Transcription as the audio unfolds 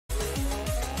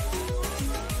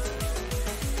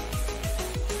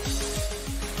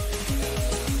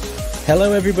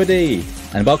Hello everybody,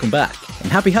 and welcome back, and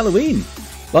happy Halloween!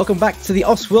 Welcome back to the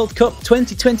OWC World Cup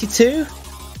 2022.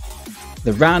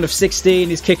 The round of 16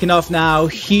 is kicking off now,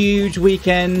 huge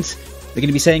weekend. We're going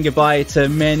to be saying goodbye to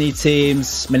many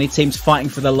teams fighting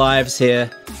for their lives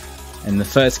here. In the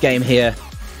first game here,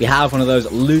 we have one of those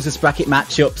losers bracket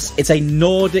matchups. It's a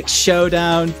Nordic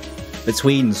showdown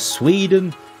between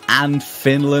Sweden and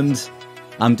Finland.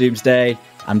 I'm Doomsday.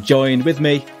 I'm joined with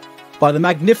me by the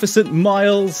magnificent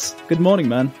Miles. Good morning,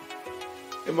 man.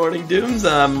 Good morning, Dooms.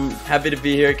 I'm happy to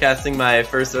be here casting my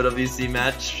first OWC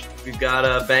match. We've got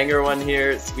a banger one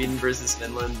here, Sweden versus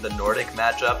Finland, the Nordic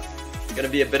matchup. It's going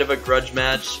to be a bit of a grudge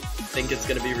match. I think it's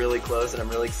going to be really close, and I'm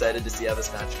really excited to see how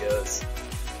this match goes.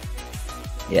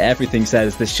 Yeah, everything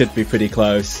says this should be pretty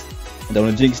close. I don't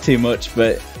want to jinx too much,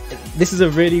 but this is a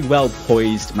really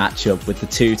well-poised matchup with the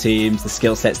two teams, the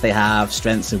skill sets they have,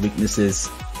 strengths and weaknesses.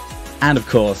 And of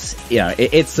course, you know,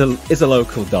 it's a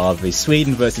local derby,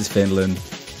 Sweden versus Finland.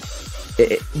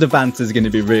 The banter's going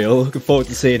to be real. Looking forward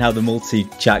to seeing how the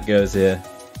multi-chat goes here.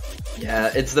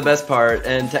 Yeah, it's the best part.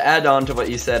 And to add on to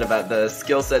what you said about the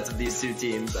skill sets of these two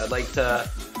teams, I'd like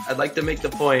to make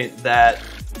the point that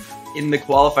in the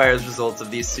qualifiers results of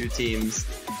these two teams,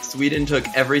 Sweden took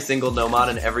every single Nomad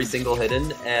and every single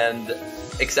hidden, and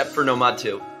except for Nomad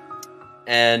 2.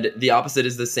 And the opposite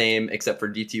is the same except for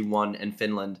DT1 and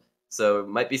Finland. So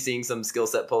might be seeing some skill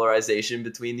set polarization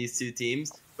between these two teams,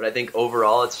 but I think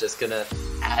overall it's just going to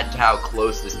add to how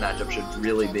close this matchup should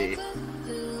really be.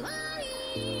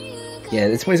 Yeah,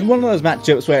 it's one of those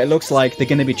matchups where it looks like they're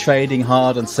going to be trading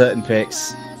hard on certain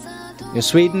picks. You know,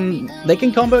 Sweden, they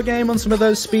can combo game on some of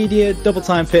those speedier double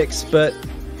time picks, but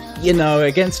you know,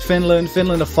 against Finland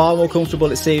are far more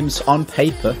comfortable, it seems, on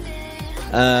paper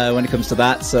when it comes to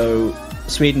that. So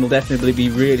Sweden will definitely be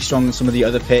really strong on some of the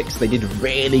other picks. They did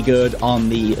really good on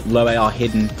the low AR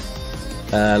hidden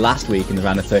last week in the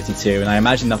round of 32, and I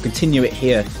imagine they'll continue it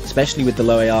here, especially with the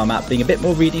low AR map being a bit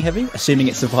more reading heavy, assuming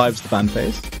it survives the ban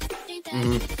phase.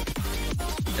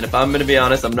 And if I'm going to be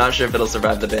honest, I'm not sure if it'll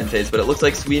survive the ban phase, but it looks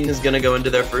like Sweden is going to go into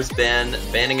their first ban,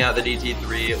 banning out the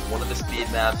DT3, one of the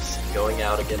speed maps, going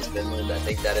out against Finland. I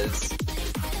think that is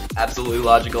absolutely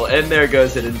logical. And there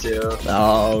goes Hidden 2.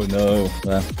 Oh no,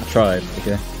 well, I tried,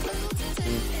 okay.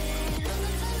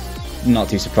 Not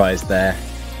too surprised there.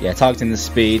 Yeah, targeting the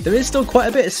speed. There is still quite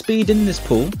a bit of speed in this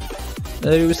pool.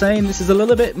 We were saying this is a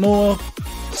little bit more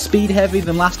speed heavy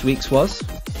than last week's was.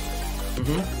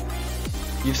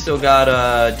 You've still got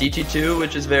DT2,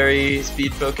 which is very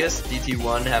speed focused,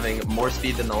 DT1 having more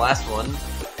speed than the last one,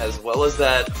 as well as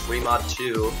that Fremont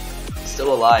 2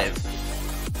 still alive.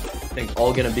 I think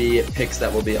all going to be picks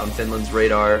that will be on Finland's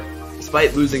radar,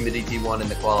 despite losing the DT1 in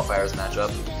the qualifiers matchup.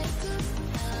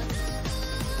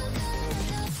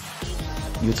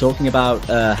 You were talking about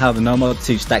how the Nomad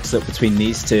 2 stacks up between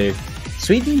these two.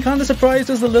 Sweden kind of surprised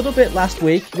us a little bit last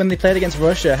week when they played against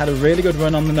Russia, had a really good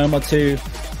run on the Nomad 2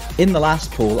 in the last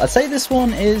pool. I'd say this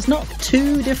one is not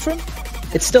too different.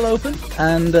 It's still open,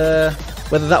 and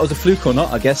whether that was a fluke or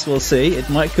not, I guess we'll see. It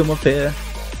might come up here.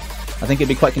 I think it'd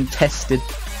be quite contested.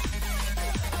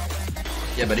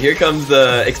 Yeah, but here comes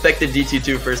the expected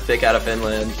DT2 first pick out of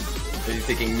Finland. We'll be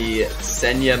picking the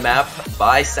Senya map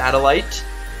by Satellite.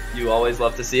 You always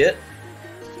love to see it.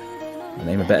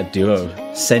 Name a better duo.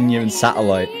 Senya and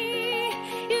Satellite.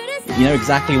 You know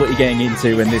exactly what you're getting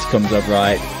into when this comes up,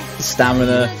 right?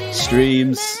 Stamina,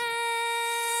 streams.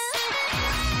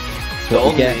 The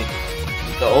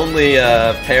only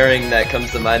pairing that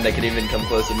comes to mind that can even come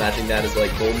close to matching that is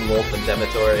like Golden Wolf and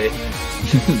Dematory.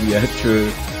 Yeah, true.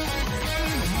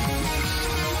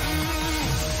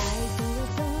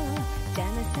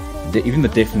 Even the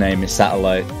diff name is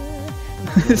Satellite.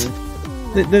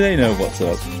 They know what's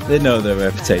up. They know their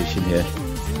reputation here.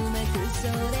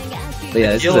 But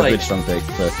yeah, this is a really strong pick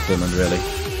for Finland, really.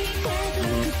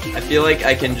 I feel like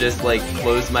I can just like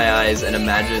close my eyes and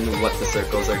imagine what the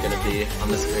circles are going to be on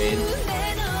the screen.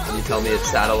 And you tell me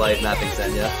it's Satellite mapping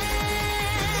Senya.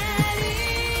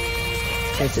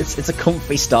 It's a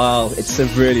comfy style. It's a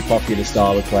really popular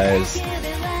style with players.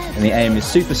 And the aim is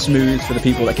super smooth for the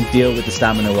people that can deal with the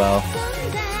stamina well.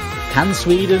 Can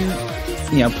Sweden,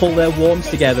 you know, pull their warms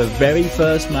together very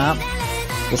first map?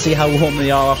 We'll see how warm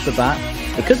they are off the bat.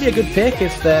 It could be a good pick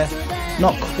if they're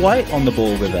not quite on the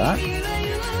ball with that.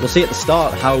 We'll see at the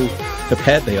start how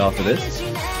prepared they are for this.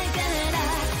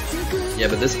 Yeah,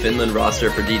 but this Finland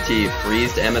roster for DT,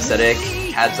 Freezed, Amacetic,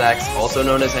 Kadzax, also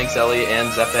known as Hankseli, and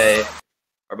Zepe,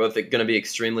 are both going to be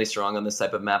extremely strong on this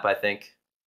type of map, I think.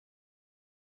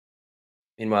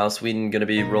 Meanwhile, Sweden going to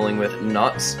be rolling with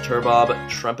Nox, Turbob,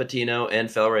 Trumpetino, and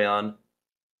Felrayon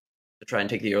to try and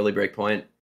take the early break point.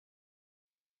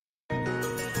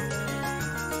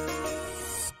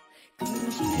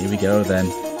 we go then.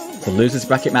 The losers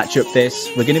bracket matchup this.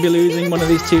 We're going to be losing one of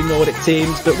these two Nordic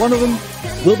teams, but one of them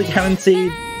will be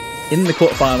guaranteed in the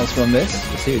quarterfinals from this.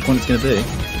 We'll see which one it's going to be.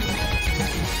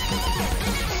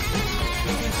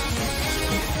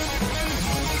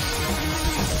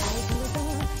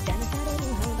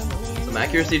 Some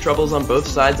accuracy troubles on both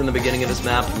sides in the beginning of this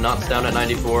map. Knots down at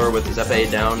 94 with Zeppe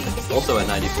down also at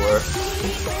 94.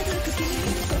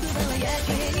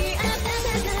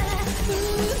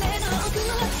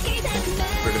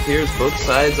 It appears both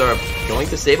sides are going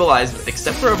to stabilize,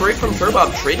 except for a break from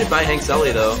Turbop, traded by Hank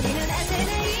Sully though.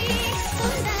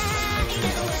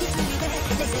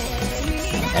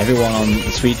 Everyone on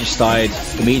the Swedish side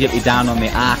immediately down on the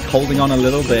ACK, holding on a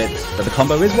little bit, but the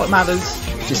combo is what matters,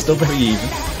 which is still very even.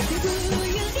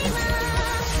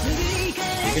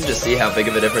 You can just see how big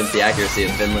of a difference the accuracy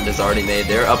of Finland has already made.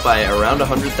 They're up by around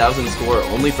 100,000 score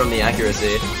only from the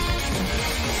accuracy.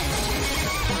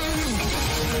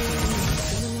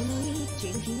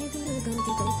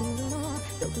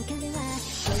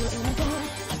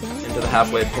 Into the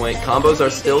halfway point. Combos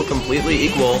are still completely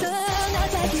equal.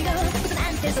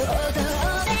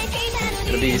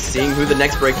 Gonna be seeing who the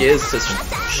next break is to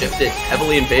shift it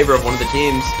heavily in favor of one of the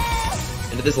teams.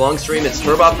 Into this long stream, it's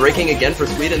Turbop breaking again for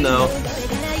Sweden though.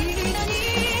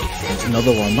 It's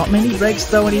another one. Not many breaks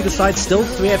though on either side. Still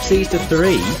 3 FCs to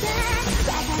 3.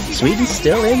 Sweden's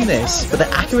still in this, but the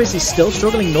accuracy is still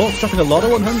struggling. North dropping a lot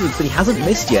of 100s, but he hasn't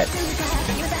missed yet.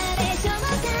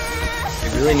 They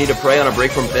really need to prey on a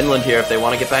break from Finland here if they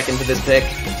want to get back into this pick.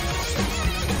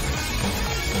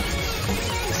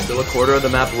 Still a quarter of the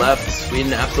map left.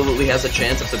 Sweden absolutely has a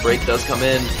chance if the break does come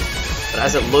in. But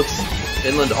as it looks,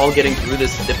 Finland all getting through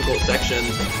this difficult section.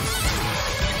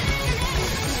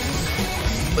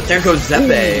 But there goes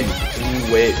Zeppe.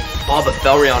 Ooh, wait. Oh, but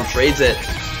Felrion trades it.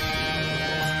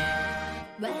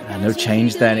 No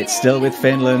change then. It's still with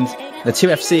Finland. The 2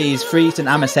 FCs, Friest and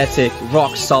Amacetic,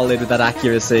 rock solid with that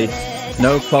accuracy.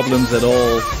 No problems at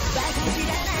all.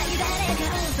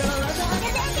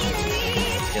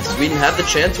 Sweden had the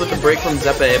chance with the break from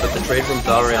Zeppe, but the trade from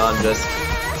Felrion just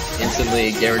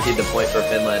instantly guaranteed the point for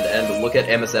Finland. And look at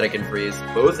Amacetic and Friest,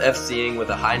 both FCing with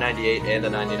a high 98 and a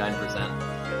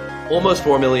 99%. Almost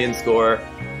 4 million score.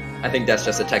 I think that's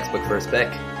just a textbook first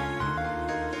pick.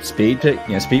 Speed pick,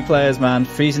 speed players, man.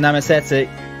 Friest and Amacetic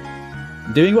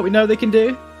doing what we know they can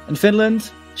do. And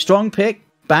Finland, strong pick,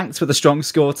 banked with a strong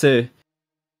score too.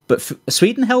 But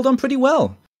Sweden held on pretty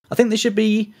well. I think they should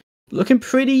be looking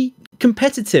pretty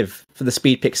competitive for the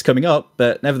speed picks coming up,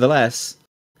 but nevertheless,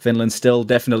 Finland's still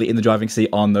definitely in the driving seat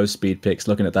on those speed picks,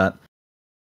 looking at that.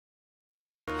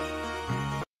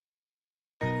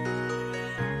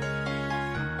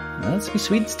 Well, it's be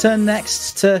Sweden's turn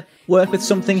next to work with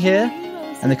something here,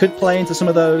 and they could play into some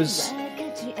of those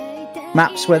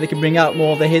maps where they can bring out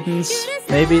more of the hiddens,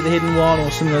 maybe the hidden one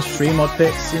or some of those free mod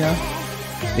picks,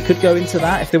 They could go into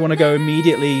that if they want to go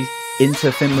immediately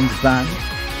into Finland's ban.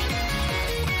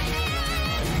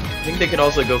 I think they could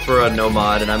also go for a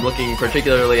Nomad, and I'm looking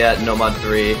particularly at Nomad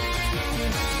 3.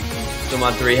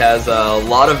 Nomad 3 has a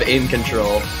lot of aim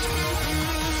control.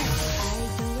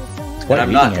 It's quite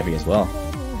reading heavy as well.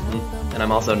 And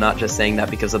I'm also not just saying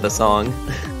that because of the song.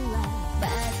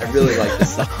 I really like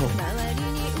this song.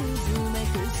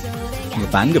 The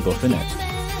banger buff, isn't it?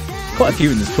 Quite a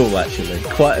few in this pool, actually.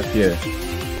 Quite a few.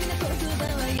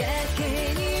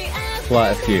 Quite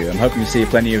a few. I'm hoping to see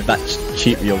plenty of that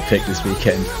cheap yield pick this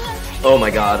weekend. Oh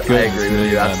my god, I agree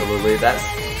with you, absolutely.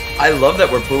 I love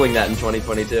that we're pooling that in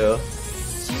 2022.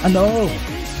 I know.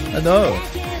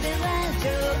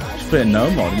 Just put in no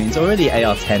mod. I mean, it's already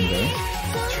AR10 though.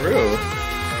 True.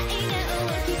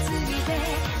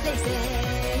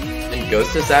 And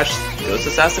Ghost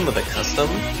Assassin with a custom,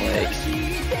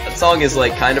 that song is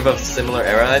kind of a similar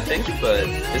era, I think, but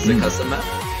it's a custom map.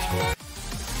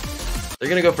 They're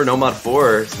gonna go for Nomad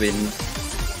 4, Sweden.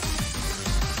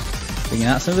 Bringing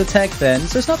out some of the tech then.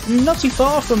 So it's not too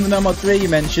far from the Nomad 3 you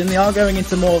mentioned. They are going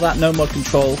into more of that Nomad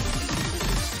control.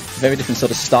 Very different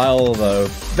sort of style though.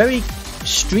 Very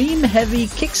stream heavy,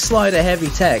 kick slider heavy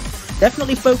tech.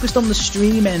 Definitely focused on the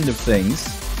stream end of things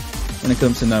when it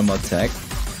comes to Nomad tech.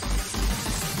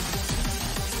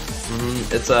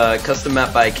 It's a custom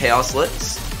map by Chaos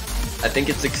Litz. I think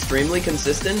it's extremely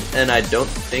consistent, and I don't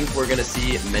think we're going to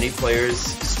see many players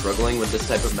struggling with this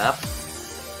type of map.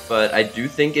 But I do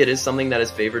think it is something that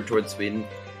is favored towards Sweden.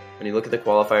 When you look at the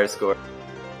qualifier score,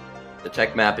 the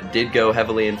tech map did go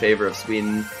heavily in favor of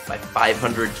Sweden by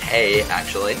 500k,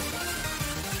 actually.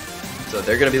 So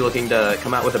they're going to be looking to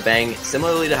come out with a bang,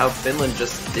 similarly to how Finland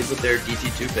just did with their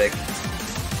DT2 pick.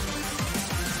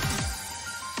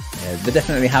 Yeah, they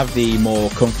definitely have the more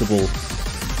comfortable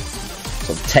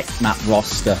sort of tech map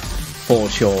roster for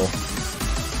sure.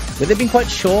 With it being quite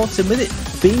short and with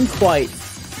it being quite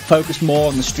focused more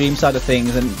on the stream side of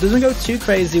things and doesn't go too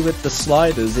crazy with the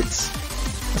sliders, it's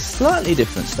a slightly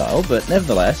different style, but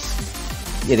nevertheless,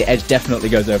 yeah, the edge definitely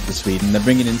goes over to Sweden. They're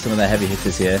bringing in some of their heavy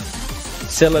hitters here.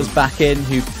 Silla's back in,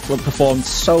 who performed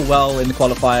so well in the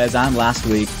qualifiers and last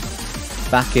week.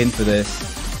 Back in for this.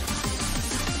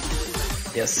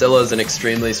 Yeah, Silla's an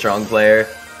extremely strong player.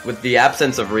 With the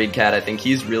absence of Reedcat, I think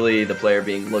he's really the player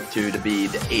being looked to be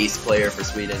the ace player for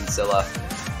Sweden. Silla,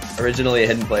 originally a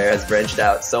hidden player, has branched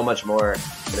out so much more.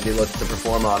 Going to be looked to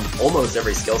perform on almost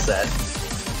every skill set.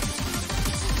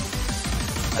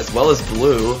 As well as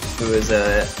Blue, who is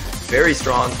a very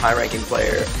strong high-ranking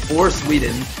player for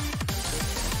Sweden.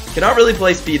 Cannot really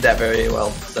play speed that very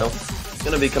well, so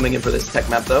going to be coming in for this tech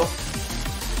map though.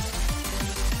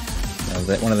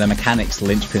 Well, one of their mechanics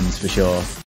linchpins for sure.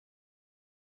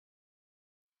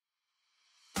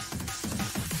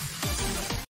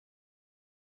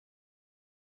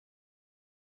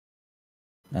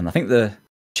 And I think the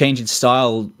change in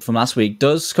style from last week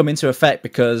does come into effect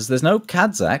because there's no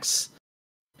Kadzaks,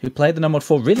 who played the No Mod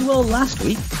 4 really well last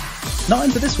week, not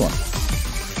into this one.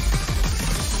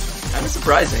 Kind of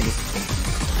surprising.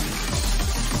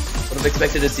 Would have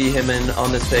expected to see him in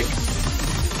on this pick.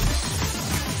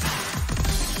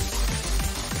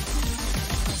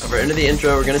 Over into the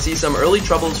intro, we're going to see some early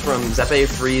troubles from Zeppe,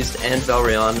 Freezed, and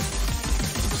Velrion.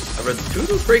 However, two of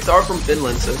those breaks are from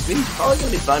Finland, so Sweden's probably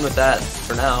going to be fine with that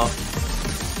for now.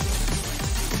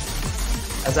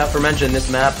 As aforementioned, this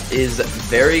map is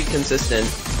very consistent.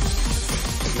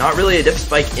 Not really a diff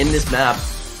spike in this map.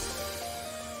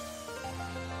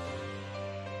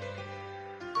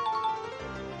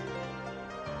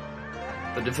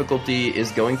 The difficulty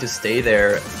is going to stay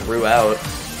there throughout.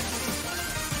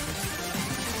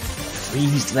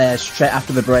 Freezed there straight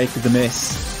after the break with the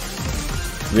miss.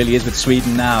 Really is with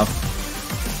Sweden now.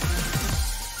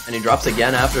 And he drops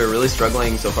again after really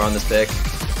struggling so far on this pick.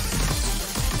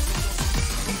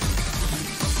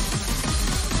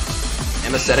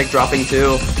 Aesthetic dropping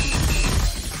too.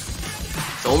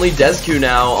 It's only Descu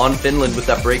now on Finland with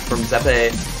that break from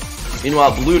Zeppe.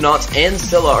 Meanwhile, Blue, Knots, and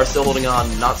Silla are still holding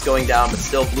on. Knots going down, but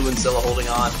still Blue and Silla holding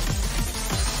on.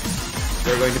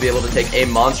 They're going to be able to take a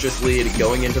monstrous lead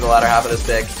going into the latter half of this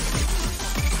pick.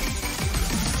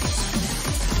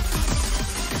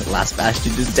 The last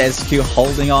bastion, just Descu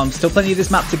holding on. Still plenty of this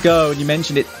map to go, and you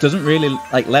mentioned it doesn't really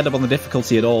let up on the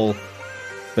difficulty at all.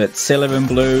 But Silla and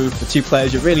Blue, the two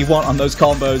players you really want on those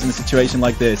combos in a situation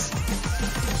like this.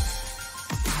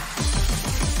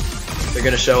 They're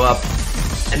going to show up.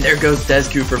 And there goes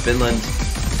Descu for Finland.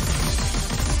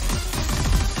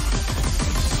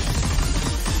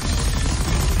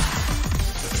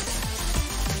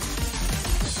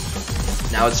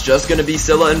 Now it's just going to be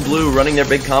Silla and Blue running their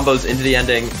big combos into the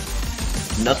ending.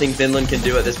 Nothing Finland can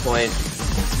do at this point.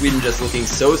 Sweden just looking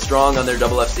so strong on their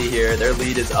double FC here. Their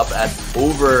lead is up at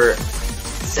over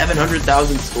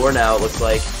 700,000 score now, it looks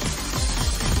like.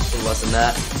 A little less than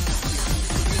that.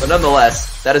 But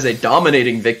nonetheless, that is a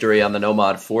dominating victory on the No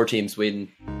Mod for Team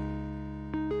Sweden.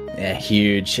 Yeah,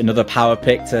 huge. Another power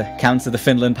pick to counter the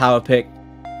Finland power pick.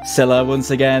 Silla once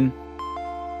again.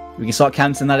 We can start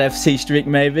counting that FC streak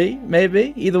maybe.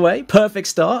 Maybe. Either way. Perfect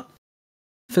start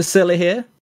for Silla here.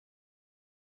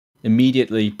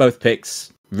 Immediately, both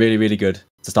picks. Really, really good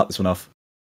to start this one off.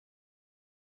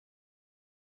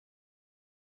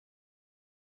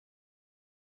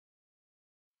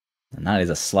 And that is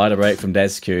a slider break from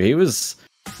Descu. He was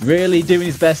really doing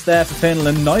his best there for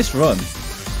Finland. Nice run.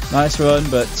 Nice run,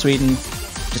 but Sweden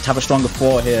just have a stronger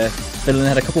four here. Finland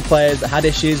had a couple players that had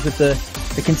issues with the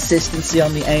consistency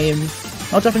on the aim.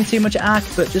 Not dropping too much ACK,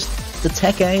 but just the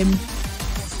tech aim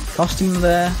costing them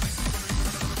there.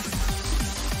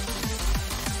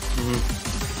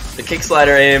 The kick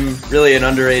slider aim, really an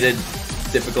underrated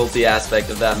difficulty aspect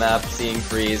of that map. Seeing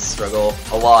Freeze struggle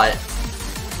a lot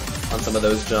on some of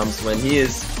those jumps when he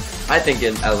is, I think,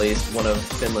 at least one of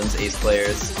Finland's ace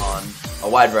players on a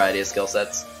wide variety of skill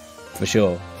sets. For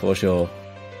sure, for sure.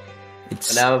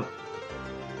 And now,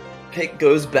 pick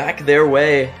goes back their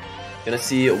way. Gonna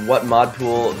see what mod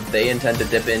pool they intend to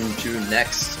dip into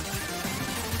next.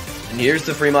 And here's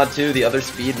the free mod 2, the other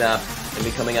speed map, gonna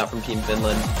be coming out from Team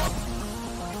Finland.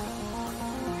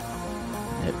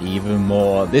 Even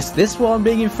more. This one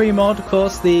being in free mod, of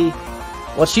course,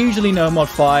 what's usually no mod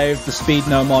 5, the speed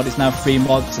no mod is now free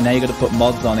mod, so now you got to put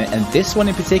mods on it. And this one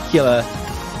in particular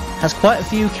has quite a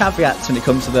few caveats when it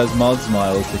comes to those mods,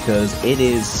 Miles, because it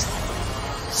is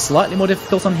slightly more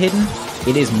difficult on hidden.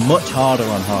 It is much harder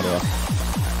on harder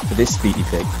for this speedy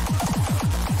pick.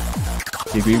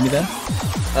 Do you agree with me there?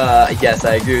 Yes,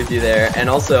 I agree with you there. And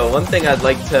also, one thing I'd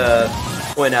like to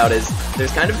point out is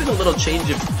there's kind of been a little change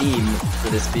of theme for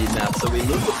this speed map. So we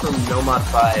moved it from No Mod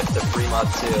 5 to Free Mod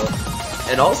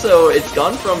 2. And also, it's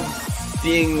gone from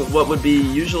being what would be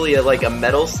usually like a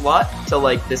metal slot to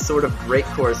like this sort of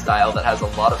breakcore style that has a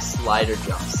lot of slider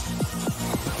jumps.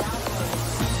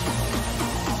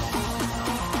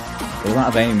 There's a lot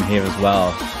of aim here as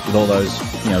well, with all those,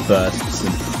 bursts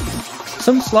and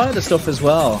some slider stuff as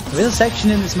well. There is a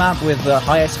section in this map with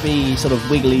high SP sort of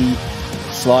wiggly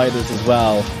sliders as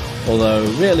well. Although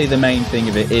really the main thing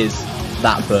of it is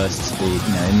that burst speed,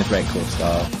 in the breakcore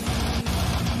style.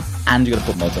 And you got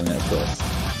to put mods on it, of course.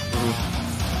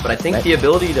 But I think the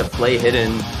ability to play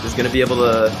hidden is going to be able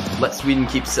to let Sweden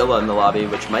keep Scylla in the lobby,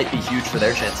 which might be huge for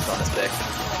their chances on this pick.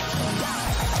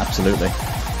 Absolutely.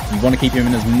 You want to keep him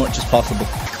in as much as possible.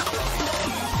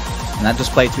 And that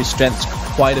just plays to his strengths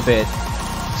quite a bit.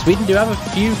 Sweden do have a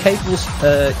few capable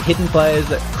hidden players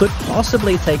that could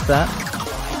possibly take that.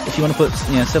 If you want to put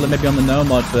Scylla maybe on the no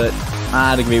mod, but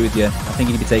I'd agree with you. I think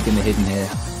he'd be taking the hidden here.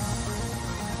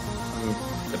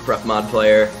 The prep mod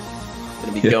player.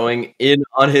 Going to be going in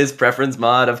on his preference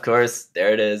mod, of course.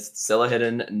 There it is. Scylla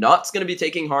hidden. Not's going to be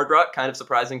taking Hard Rock, kind of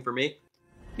surprising for me.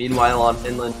 Meanwhile, on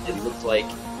Finland, it looks like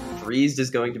Freezed is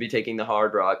going to be taking the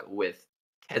Hard Rock with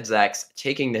Kedzax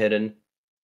taking the hidden.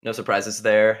 No surprises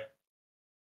there.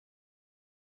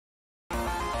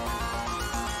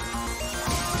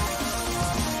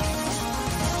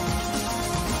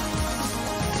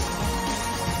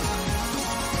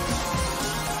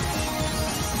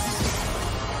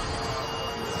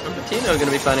 Tino going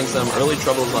to be finding some early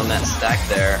troubles on that stack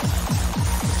there.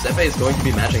 Zepe is going to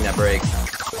be matching that break.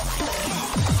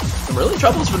 Some early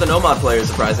troubles for the no mod players,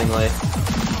 surprisingly.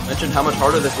 I mentioned how much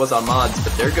harder this was on mods,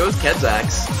 but there goes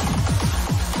Kedzax.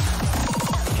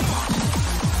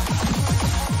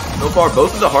 So far,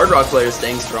 both of the Hard Rock players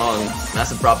staying strong.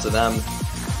 Massive props to them.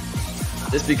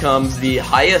 This becomes the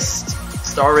highest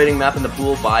star rating map in the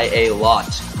pool by a lot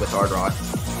with Hard Rock.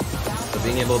 So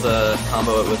being able to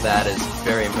combo it with that is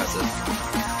very impressive.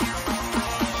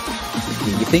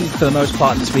 You think for the most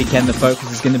part this weekend the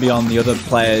focus is going to be on the other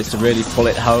players to really pull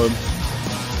it home,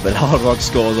 but Hard Rock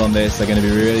scores on this are going to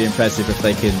be really impressive if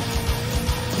they can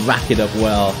rack it up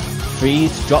well.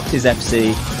 Freeze dropped his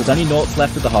FC, there's only noughts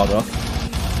left with the Hard Rock.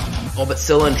 Oh, but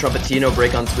Scylla and Trumpetino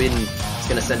break on Sweden. It's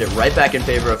going to send it right back in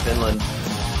favor of Finland.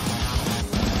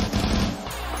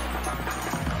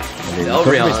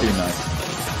 Felrion.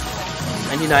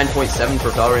 99.7 for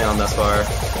Felrion thus far.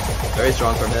 Very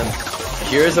strong from him.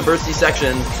 Here's a bursty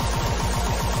section.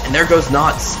 And there goes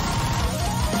Knots.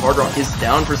 Hard Rock is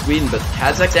down for Sweden, but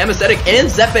Kedzax, Anesthetic, and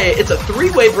Zepe. It's a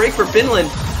three-way break for Finland.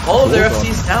 All of their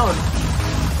FCs down.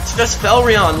 It's just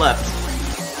Felrion left.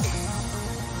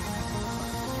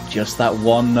 Just that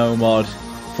one no mod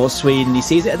for Sweden. He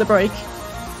sees it at the break.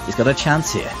 He's got a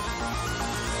chance here.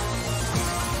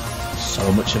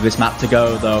 So much of this map to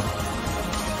go, though.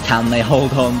 Can they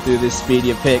hold on to this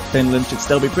speedier pick? Finland should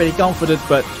still be pretty confident,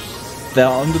 but they're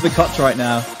under the cuts right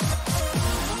now.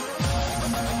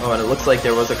 Oh, and it looks like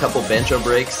there was a couple Bancho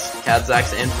breaks.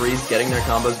 Kedzax and Freeze getting their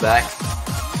combos back.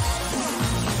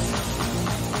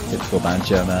 Typical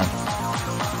Bancho, man.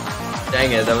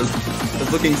 Dang it, that was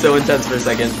looking so intense for a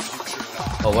second.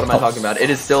 Oh, what am I talking about? It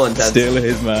is still intense. Still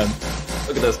is, man.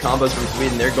 Look at those combos from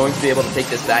Sweden. They're going to be able to take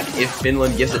this back if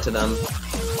Finland gives it to them.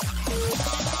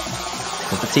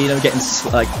 Tino getting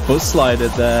like foot slided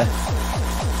there.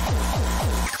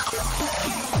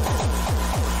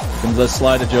 Comes those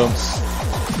slider jumps.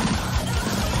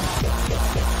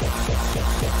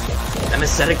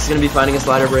 Anesthetic's going to be finding a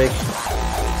slider break.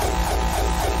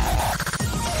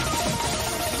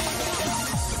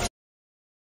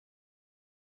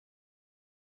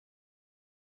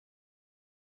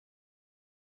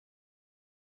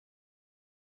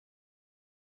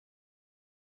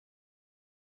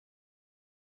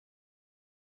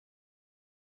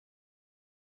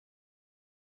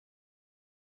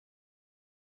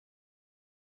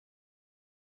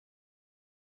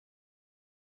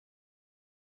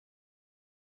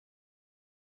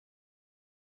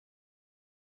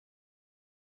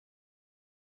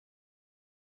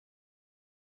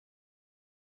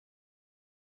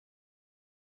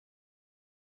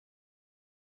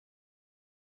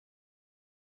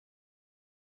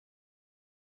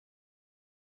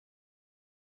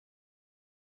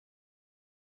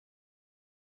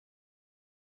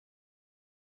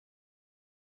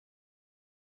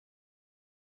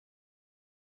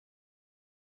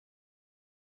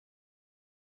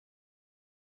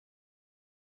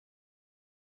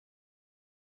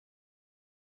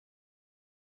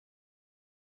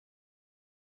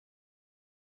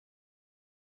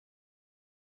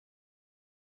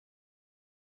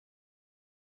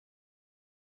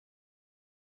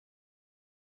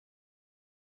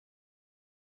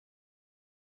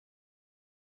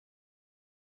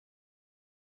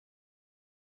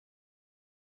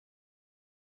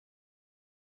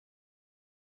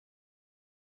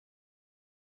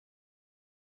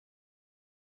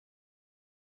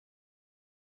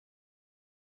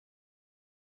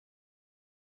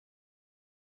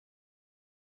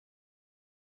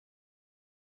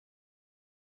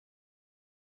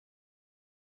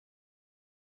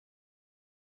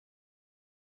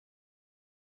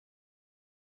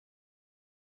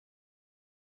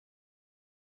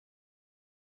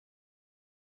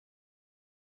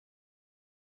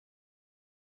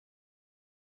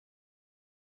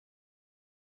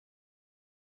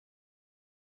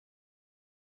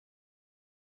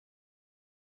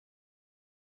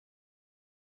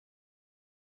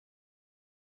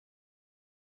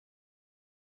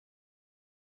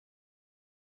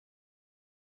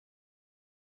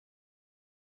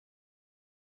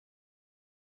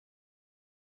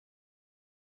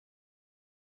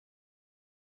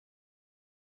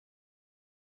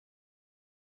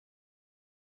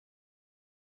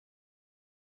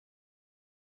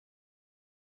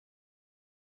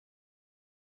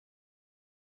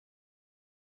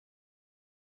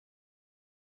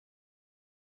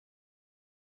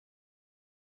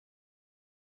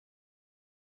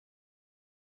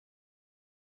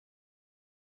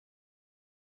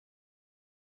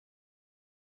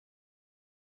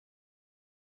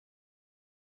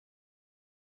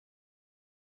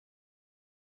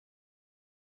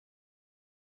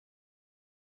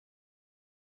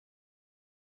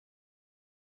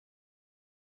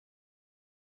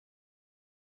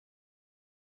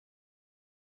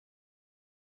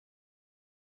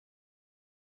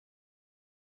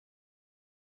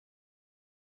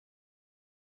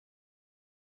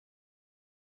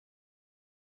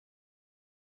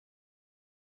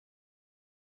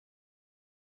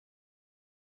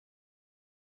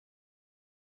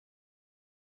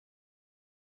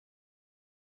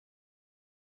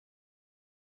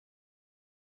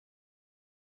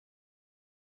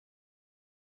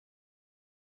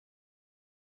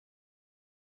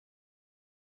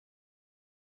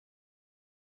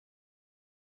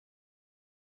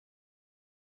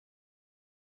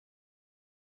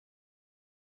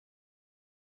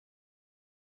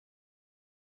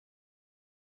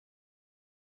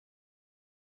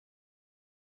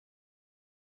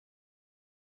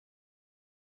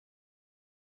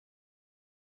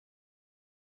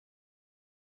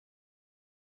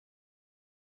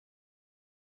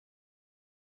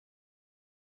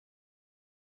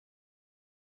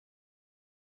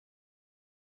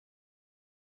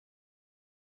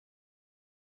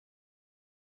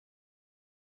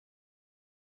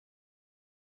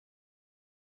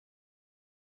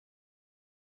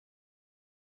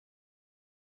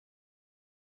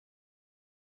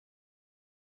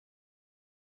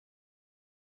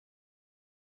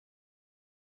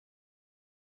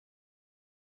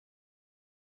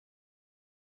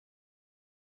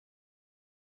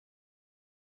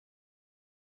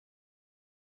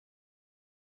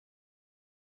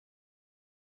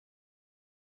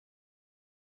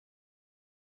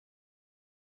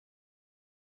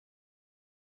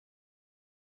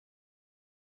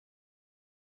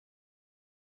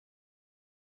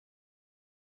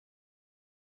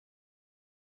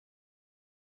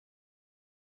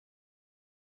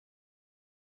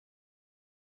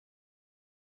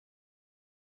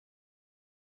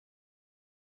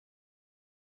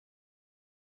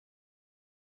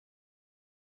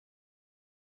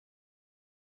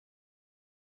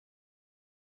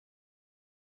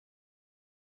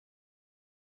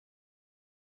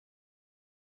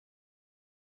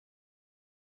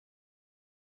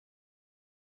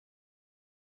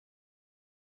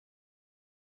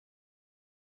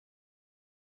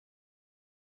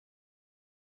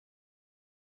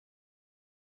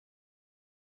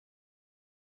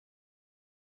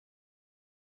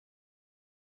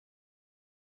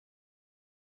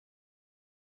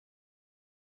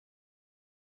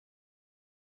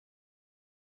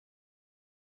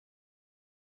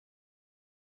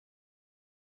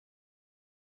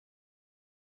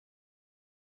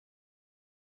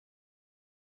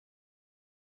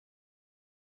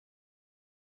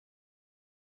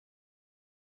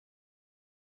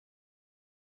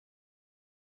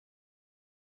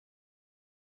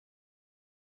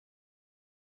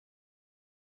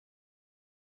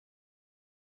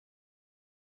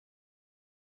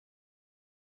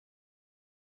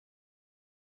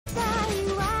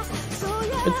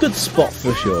 a good spot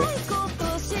for sure.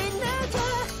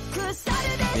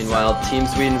 Meanwhile, Team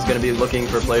Sweden is going to be looking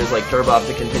for players like Turbop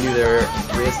to continue their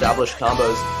re-established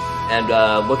combos, and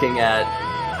looking at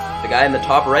the guy in the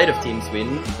top right of Team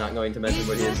Sweden, not going to mention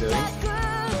what he is doing.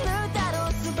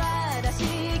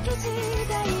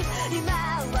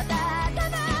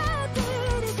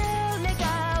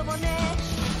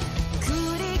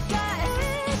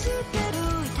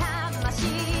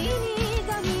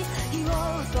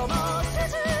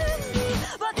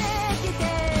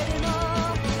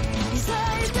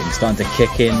 Starting to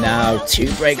kick in now.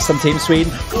 2 breaks from Team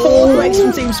Sweden. 4 breaks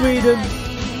from Team Sweden.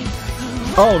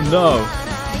 Oh no.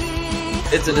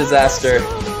 It's a disaster.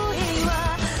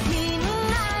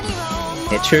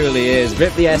 It truly is.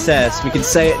 Rip the SS. We can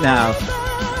say it now.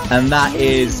 And that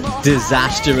is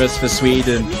disastrous for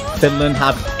Sweden. Finland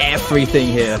have everything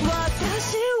here.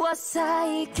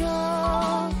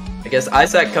 I guess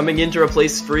Isaac coming in to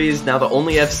replace Freeze, now the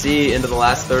only FC into the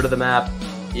last third of the map.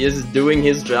 He is doing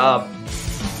his job.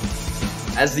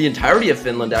 As the entirety of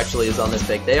Finland actually is on this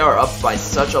pick. They are up by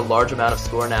such a large amount of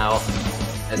score now,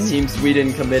 as Team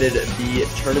Sweden committed the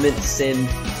tournament sin.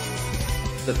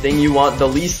 The thing you want the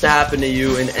least to happen to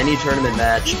you in any tournament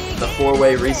match, the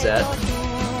 4-way reset.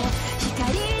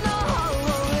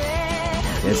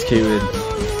 Yes, Kewin.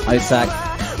 Isaac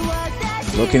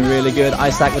looking really good.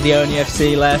 Isaac with the only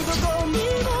FC left.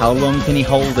 How long can he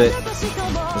hold it?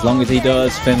 As long as he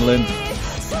does, Finland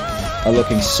are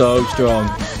looking so strong.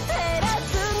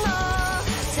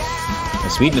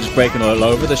 Sweden are just breaking all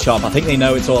over the shop. I think they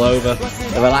know it's all over.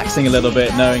 They're relaxing a little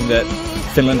bit, knowing that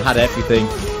Finland had everything.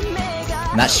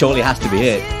 And that surely has to be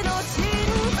it.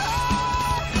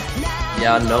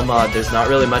 Yeah, Nomad, there's not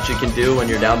really much you can do when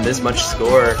you're down this much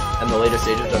score in the later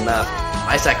stages of the map.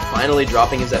 Isaac finally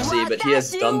dropping his FC, but he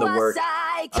has done the work.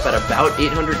 Up at about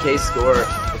 800k score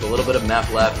with a little bit of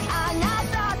map left.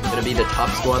 Going to be the top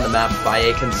score on the map by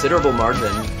a considerable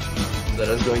margin. That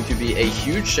is going to be a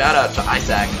huge shout out to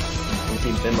Isaac from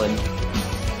Team Finland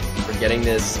for getting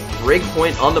this break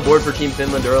point on the board for Team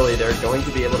Finland early. They're going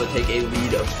to be able to take a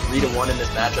lead of 3-1 in this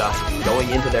matchup going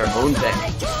into their own pick.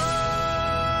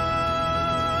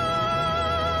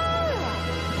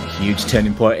 A huge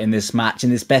turning point in this match, in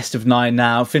this best of 9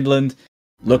 now. Finland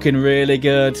looking really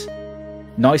good.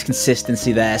 Nice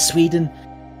consistency there. Sweden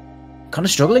kind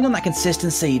of struggling on that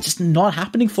consistency, just not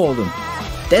happening for them.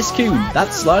 Deskun,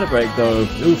 that slider break though,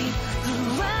 oof.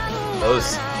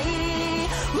 Close.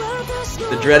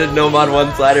 The dreaded Nomad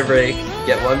 1 slider break.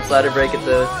 Get 1 slider break at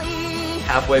the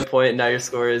halfway point, and now your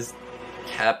score is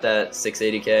capped at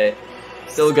 680k.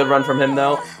 Still a good run from him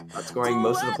though, outscoring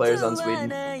most of the players on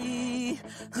Sweden.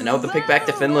 And now with the pick back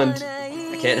to Finland,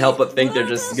 I can't help but think they're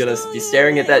just gonna be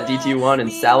staring at that DT1 and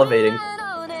salivating.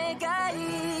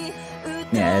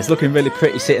 Yeah, it's looking really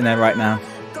pretty sitting there right now.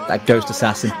 That Ghost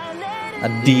Assassin. A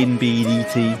D&B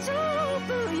DT.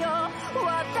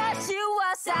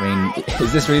 I mean,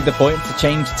 is this really the point to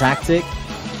change tactic?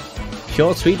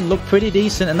 Sure, Sweden look pretty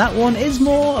decent, and that one is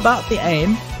more about the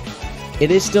aim.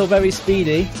 It is still very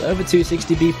speedy. It's over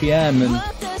 260 BPM, and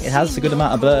it has a good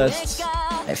amount of bursts.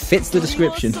 It fits the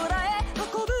description.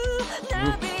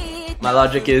 My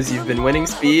logic is you've been winning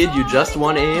speed, you just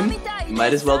won aim, you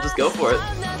might as well just go for it.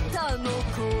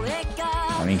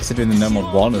 I mean, considering the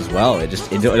Nomad 1 as well,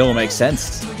 it all makes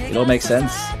sense. It all makes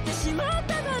sense.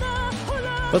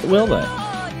 But will they?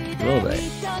 Will they?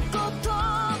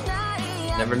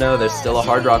 Never know, there's still a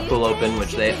Hard Rock pool open,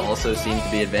 which they also seem to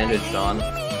be advantaged on.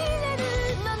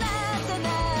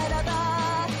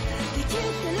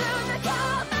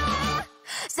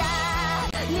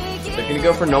 They're gonna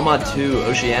go for Nomad 2,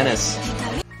 Oceanus.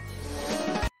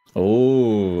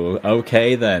 Oh,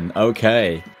 okay then,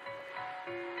 okay.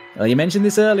 Well, you mentioned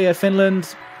this earlier,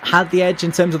 Finland had the edge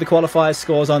in terms of the qualifier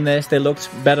scores on this. They looked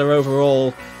better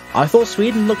overall. I thought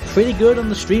Sweden looked pretty good on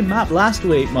the stream map last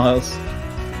week, Miles.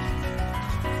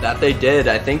 That they did.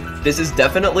 I think this is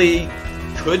definitely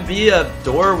could be a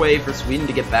doorway for Sweden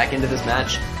to get back into this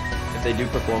match if they do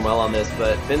perform well on this.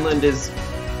 But Finland is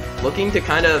looking to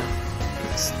kind of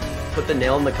put the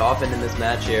nail in the coffin in this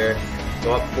match here.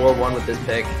 Go up 4-1 with this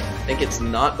pick. I think it's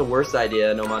not the worst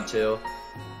idea, Nomad 2.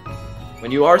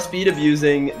 When you are speed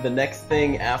abusing, the next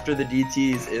thing after the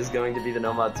DTs is going to be the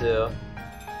Nomad 2.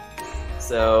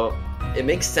 So it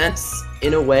makes sense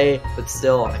in a way, but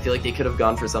still, I feel like they could have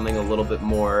gone for something a little bit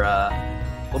more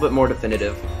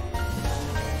definitive.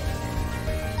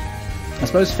 I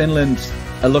suppose Finland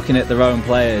are looking at their own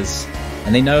players,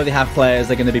 and they know they have players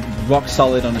that are going to be rock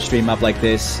solid on a stream map like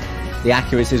this. The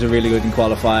accuracies are really good in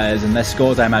qualifiers, and their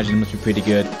scores, I imagine, must be pretty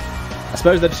good. I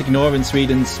suppose they're just ignoring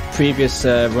Sweden's previous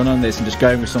run on this and just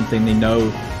going with something they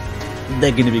know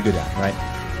they're going to be good at, right?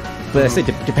 But I say,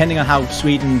 depending on how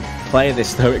Sweden play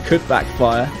this, though, it could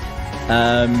backfire.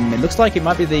 It looks like it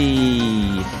might be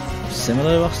the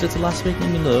similar roster to last week.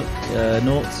 Let me look.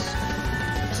 Norts,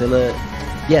 Silla.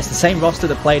 Yes, the same roster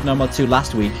that played No Mod 2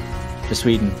 last week for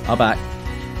Sweden are back.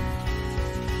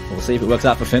 We'll see if it works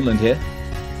out for Finland here.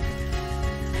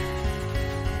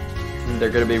 They're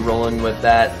going to be rolling with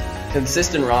that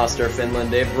consistent roster.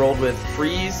 Finland, they've rolled with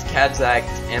Freeze, Kadzak,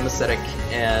 Amasthetic,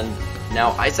 and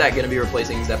now Isaac going to be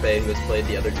replacing Zeppe, who has played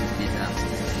the other two speed maps.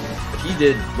 But he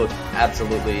did look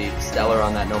absolutely stellar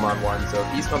on that Nomad 1, so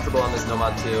if he's comfortable on this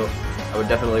Nomad 2, I would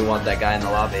definitely want that guy in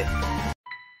the lobby.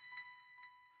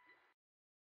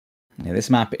 Yeah,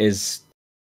 this map is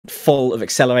full of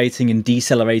accelerating and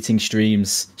decelerating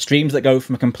streams. Streams that go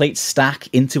from a complete stack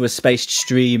into a spaced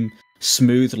stream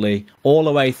smoothly all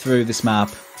the way through this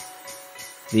map.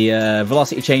 The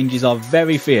velocity changes are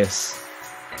very fierce.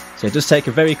 So it does take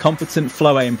a very competent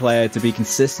flow aim player to be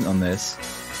consistent on this.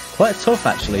 Quite tough,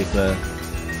 actually, for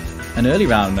an early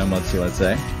round Nomad 2, I'd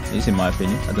say. At least in my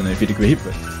opinion. I don't know if you'd agree,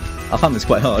 but I found this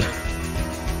quite hard.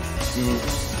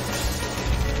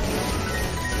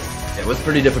 It was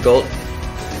pretty difficult,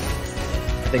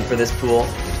 I think, for this pool.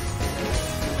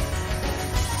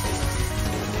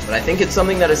 But I think it's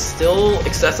something that is still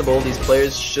accessible. These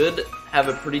players should have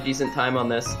a pretty decent time on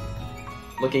this.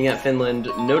 Looking at Finland,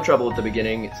 no trouble at the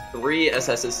beginning. 3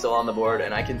 SSs still on the board,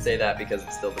 and I can say that because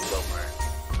it's still the slow part.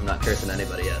 I'm not cursing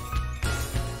anybody yet. I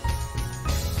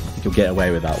think you'll get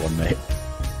away with that one, mate.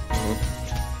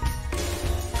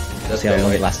 Let's see how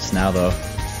long it lasts now, though.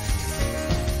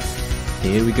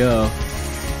 Here we go.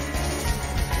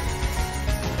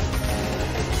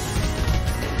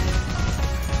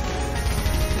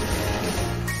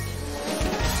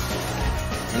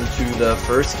 Into the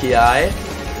first Ki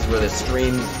is where the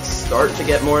streams start to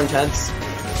get more intense.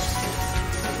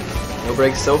 No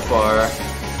breaks so far.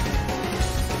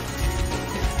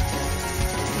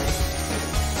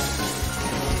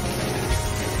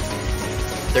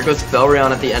 There goes Felrion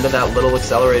at the end of that little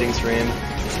accelerating stream.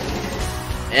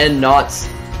 And not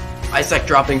Isaac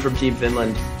dropping from Team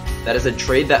Finland. That is a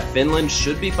trade that Finland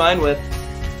should be fine with.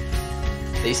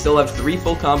 They still have 3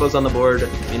 full combos on the board.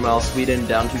 Meanwhile, Sweden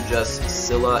down to just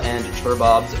Scylla and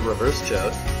Turbob's reverse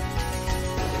choke.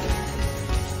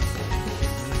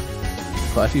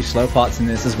 Quite a few slow parts in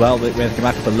this as well, but we're going to come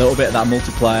back up a little bit of that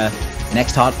multiplier.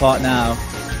 Next hard part now.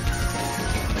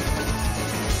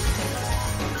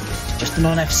 Just the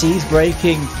non-FCs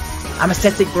breaking.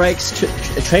 Anesthetic breaks,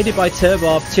 traded by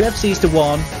Turbob, 2 FCs to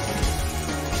 1.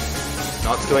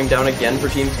 Knox going down again for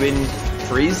Team Sweden.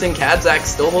 Freeze and Kadzak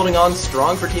still holding on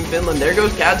strong for Team Finland. There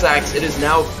goes Kadzak. It is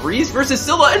now Freeze versus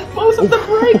Scylla, and both of them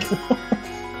break!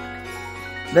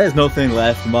 There's nothing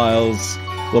left, Miles.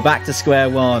 We're back to square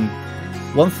one.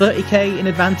 130k in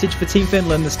advantage for Team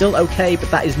Finland. They're still okay,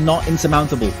 but that is not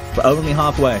insurmountable. We're only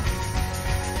halfway.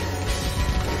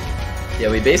 Yeah,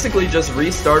 we basically just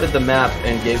restarted the map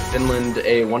and gave Finland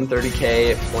a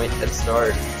 130k point head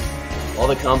start. All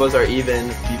the combos are even.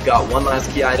 You've got one last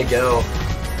Ki to go.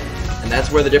 And that's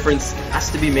where the difference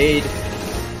has to be made.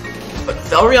 But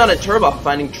Felrion and Turbop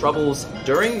finding troubles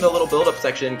during the little build-up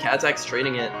section. Kadzak's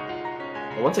trading it.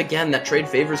 But once again, that trade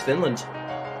favors Finland.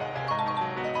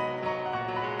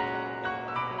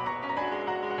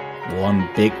 One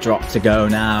big drop to go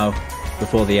now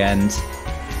before the end.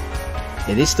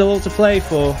 It is still all to play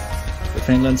for, but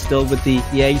Finland still with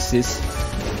the aces.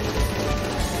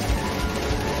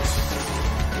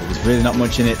 There's really not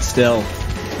much in it still.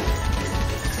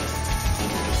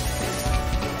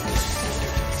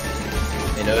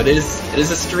 You know, it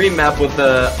is a stream map with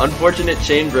an unfortunate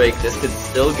chain break. This could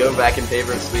still go back in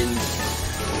favor of Sweden.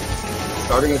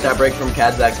 Starting with that break from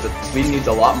Kadzak, but Sweden needs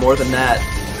a lot more than that.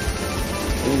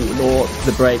 Ooh, Lord,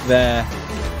 the break there.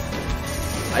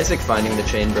 Isaac finding the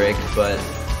chain break, but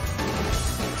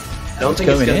I don't think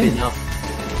it's going to be enough.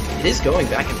 It is going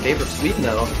back in favor of Sweden,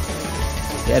 though.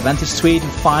 Yeah, advantage Sweden.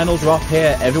 Final drop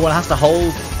here. Everyone has to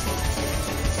hold.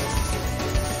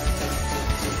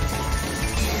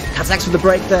 Kadzak's with the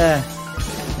break there.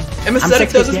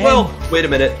 Anesthetic does as well. Wait a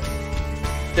minute.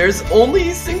 There's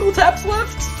only single taps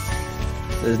left?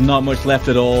 There's not much left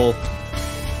at all.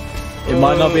 It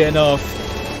might not be enough.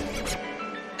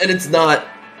 And it's not.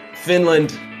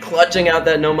 Finland clutching out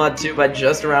that Nomad 2 by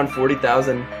just around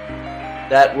 40,000.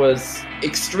 That was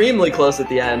extremely close at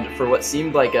the end for what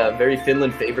seemed like a very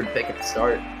Finland favored pick at the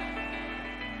start.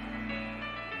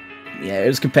 Yeah, it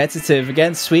was competitive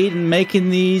against Sweden, making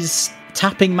these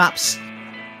tapping maps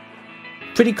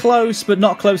pretty close, but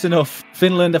not close enough.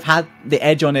 Finland have had the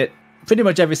edge on it pretty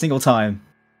much every single time.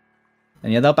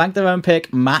 And yeah, they'll bank their own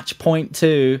pick, match point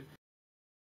 2.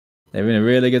 They're in a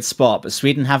really good spot, but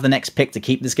Sweden have the next pick to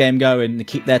keep this game going, to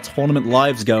keep their tournament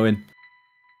lives going.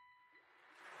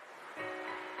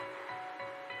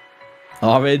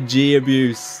 RNG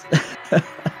abuse.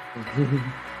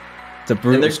 It's a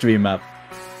brutal stream map.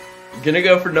 Gonna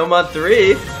go for Nomad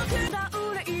 3.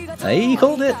 Hey, he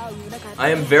called it. I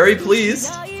am very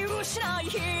pleased.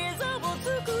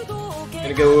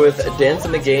 Gonna go with Dance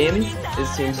in the Game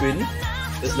is Team Sweden.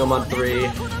 This Nomad 3.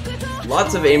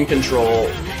 Lots of aim control,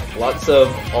 lots of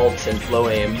alt and flow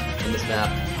aim in this map.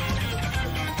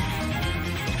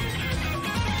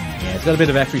 Yeah, it's got a bit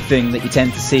of everything that you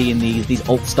tend to see in these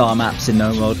alt-star maps in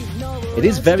No Mode. It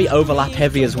is very overlap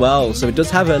heavy as well, so it does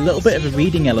have a little bit of a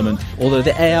reading element, although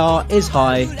the AR is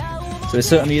high, so it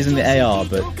certainly isn't the AR,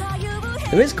 but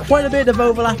there is quite a bit of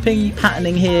overlapping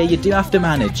patterning here you do have to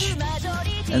manage.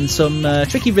 And some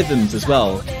tricky rhythms as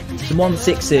well, some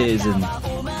 1/6s and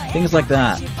things like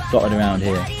that dotted around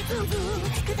here.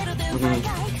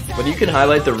 When you can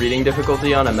highlight the reading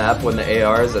difficulty on a map when the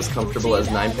AR is as comfortable as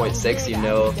 9.6, you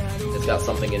know it's got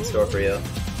something in store for you.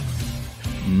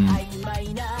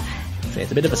 So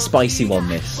it's a bit of a spicy one,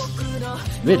 this.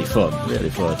 Really fun,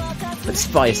 but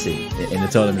spicy in the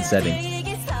tournament setting.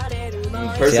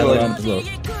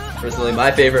 Personally,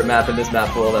 my favorite map in this map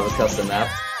pool that was custom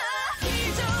mapped.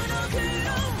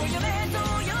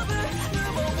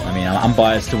 I mean, I'm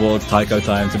biased towards Taiko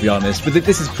Time, to be honest, but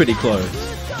this is pretty close.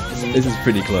 This is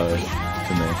pretty close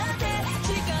for me.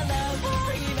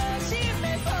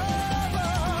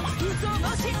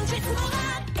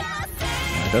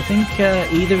 I don't think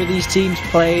either of these teams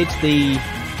played the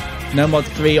Nomad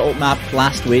 3 alt map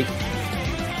last week.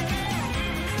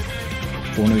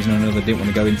 For one reason or another, didn't want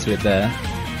to go into it there.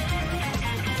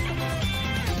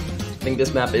 I think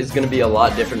this map is going to be a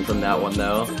lot different from that one,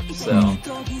 though. So,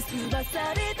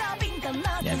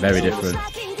 yeah, very different.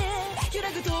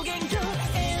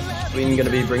 Sweden going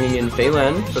to be bringing in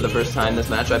Finland for the first time this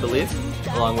match, I believe,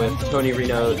 along with Tony,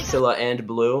 Reno, Silla, and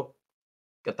Blue.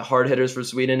 Got the hard hitters for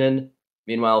Sweden in.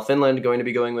 Meanwhile, Finland going to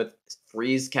be going with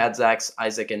Freeze, Kadzax,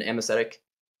 Isaac, and Emisedic.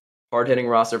 Hard-hitting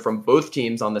roster from both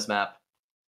teams on this map.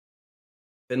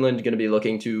 Finland going to be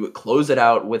looking to close it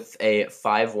out with a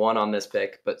 5-1 on this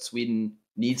pick, but Sweden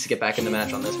needs to get back in the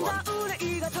match on this one.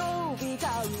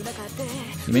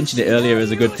 You mentioned it earlier as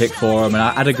a good pick for him, and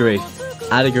I'd agree.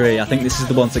 I think this is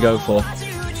the one to go for.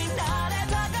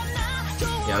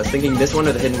 Yeah, I was thinking this one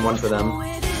or the hidden one for them.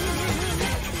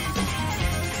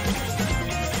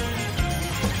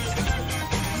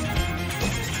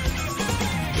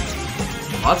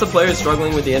 Lots of players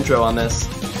struggling with the intro on this.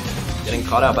 Getting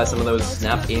caught out by some of those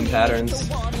snap aim patterns.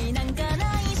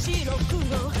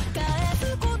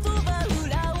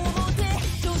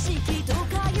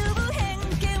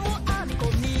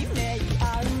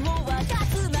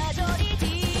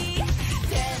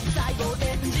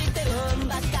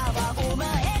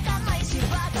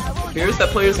 Appears that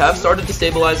players have started to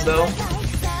stabilize though.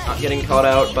 Not getting caught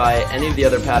out by any of the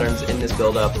other patterns in this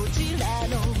build-up.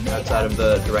 Outside of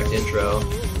the direct intro.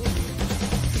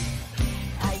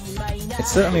 It's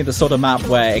certainly the sort of map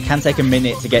where it can take a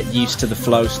minute to get used to the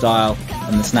flow style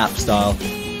and the snap style.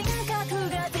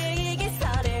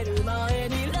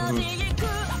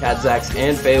 Kadzax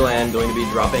and Phelan going to be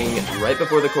dropping right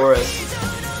before the chorus.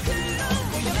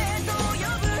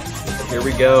 But here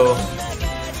we go.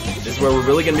 This is where we're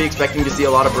really going to be expecting to see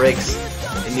a lot of breaks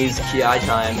in these Ki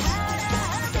times.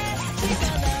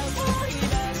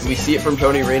 We see it from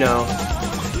Tony Reno.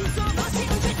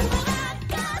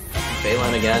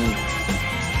 Phelan again,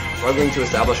 struggling to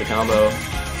establish a combo.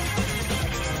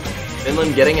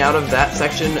 Finland getting out of that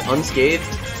section unscathed.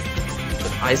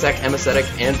 With Isaac, Emisedic,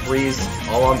 and Freeze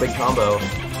all on big combo.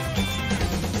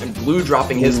 And Blue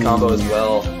dropping his combo as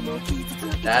well.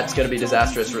 That's going to be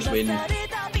disastrous for Sweden.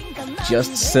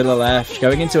 Just Silla left,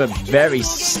 going into a very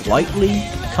slightly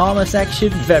calmer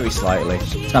section. Very slightly.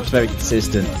 This map's very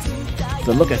consistent.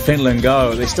 But look at Finland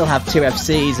go. They still have 2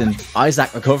 FCs and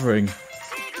Isaac recovering.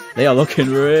 They are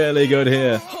looking really good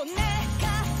here.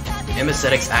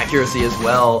 Emisedic's accuracy as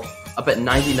well, up at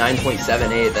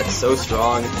 99.78. That's so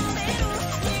strong.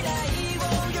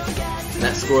 And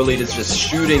that score lead is just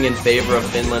shooting in favor of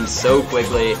Finland so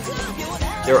quickly.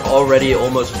 They're already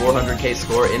almost 400k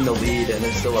score in the lead, and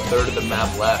there's still a third of the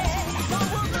map left.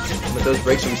 And with those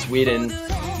breaks from Sweden,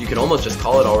 you can almost just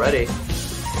call it already.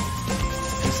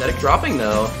 Emisedic dropping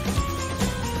though.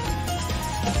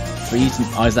 Freeze and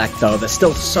Isaac though, they're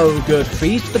still so good.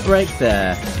 Freeze for the break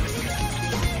there.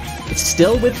 It's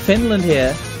still with Finland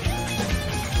here,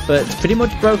 but it's pretty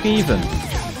much broke even.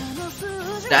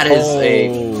 That is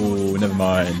Oh, never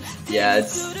mind. Yeah,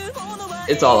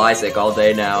 it's all Isaac all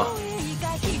day now.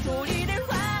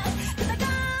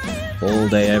 All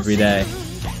day, every day.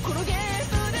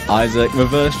 Isaac,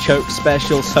 reverse choke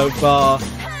special so far.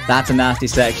 That's a nasty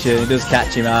section. It does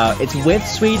catch him out. It's with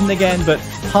Sweden again, but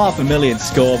 500,000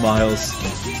 score, Miles.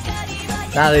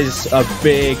 That is a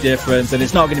big difference, and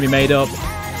it's not going to be made up.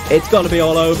 It's got to be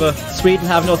all over. Sweden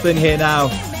have nothing here now.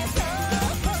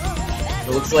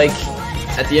 It looks like,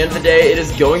 at the end of the day, it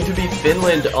is going to be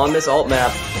Finland on this alt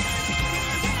map.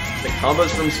 The combos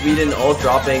from Sweden all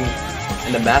dropping,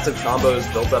 and the massive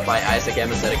combos built up by Isaac,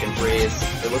 Emesetic, and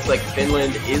Freeze. It looks like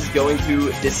Finland is going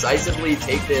to decisively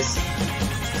take this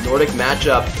Nordic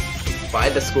matchup by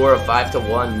the score of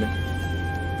 5-1.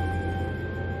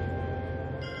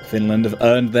 Finland have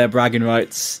earned their bragging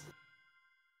rights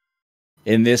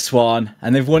in this one,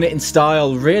 and they've won it in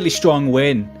style. Really strong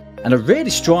win, and a really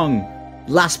strong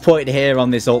last point here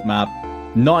on this alt map.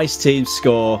 Nice team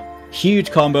score, huge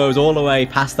combos all the way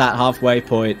past that halfway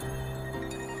point.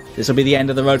 This will be the end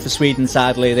of the road for Sweden,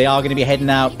 sadly. They are going to be heading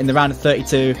out in the round of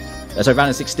 32, round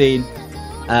of 16.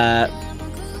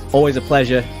 Always a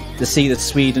pleasure to see the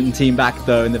Sweden team back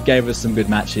though, and they've gave us some good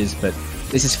matches, but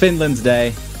this is Finland's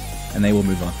day, and they will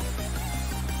move on.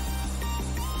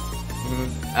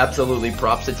 Absolutely,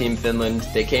 props to Team Finland.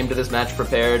 They came to this match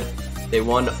prepared. They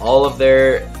won all of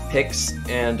their picks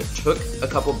and took a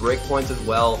couple break points as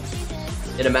well.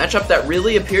 In a matchup that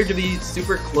really appeared to be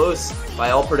super close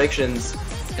by all predictions,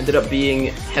 ended up being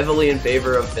heavily in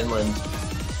favor of Finland.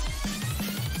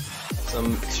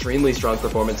 Some extremely strong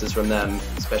performances from them,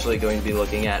 especially going to be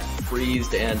looking at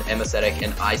Freezed and Emesetic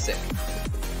and Isaac,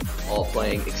 all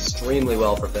playing extremely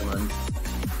well for Finland.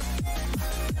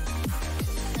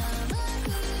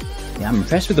 Yeah, I'm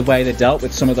impressed with the way they dealt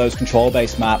with some of those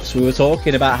control-based maps. We were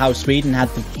talking about how Sweden had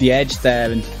the edge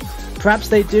there, and perhaps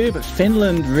they do, but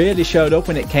Finland really showed up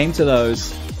when it came to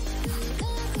those.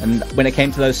 And when it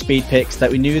came to those speed picks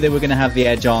that we knew they were going to have the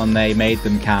edge on, they made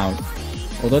them count.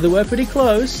 Although they were pretty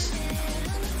close.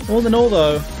 All in all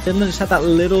though, Finland just had that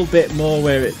little bit more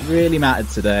where it really mattered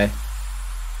today.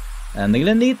 And they're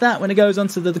going to need that when it goes on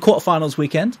to the quarterfinals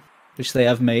weekend, which they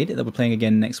have made. They'll be playing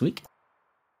again next week.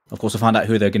 Of course, we'll find out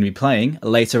who they're going to be playing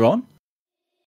later on